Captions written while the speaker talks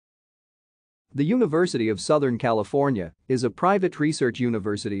The University of Southern California is a private research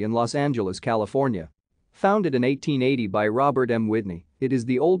university in Los Angeles, California. Founded in 1880 by Robert M. Widney, it is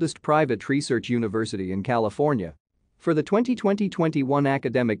the oldest private research university in California. For the 2020-21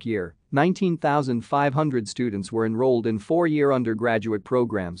 academic year, 19,500 students were enrolled in four-year undergraduate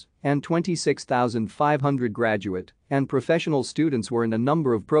programs, and 26,500 graduate and professional students were in a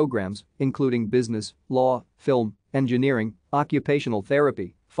number of programs, including business, law, film, engineering, occupational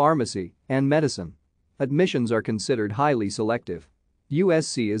therapy, pharmacy, and medicine. Admissions are considered highly selective.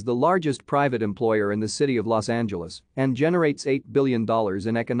 USC is the largest private employer in the city of Los Angeles and generates $8 billion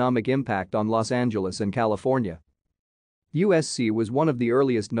in economic impact on Los Angeles and California. USC was one of the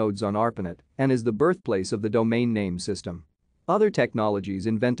earliest nodes on ARPANET and is the birthplace of the domain name system. Other technologies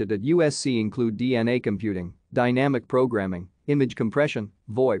invented at USC include DNA computing, dynamic programming, image compression,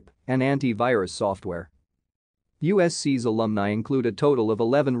 VoIP, and antivirus software. USC's alumni include a total of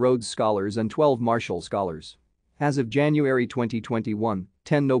 11 Rhodes Scholars and 12 Marshall Scholars. As of January 2021,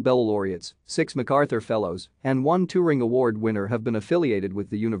 10 Nobel laureates, 6 MacArthur Fellows, and 1 Turing Award winner have been affiliated with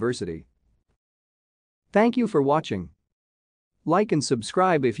the university. Thank you for watching. Like and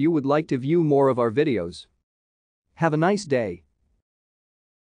subscribe if you would like to view more of our videos. Have a nice day.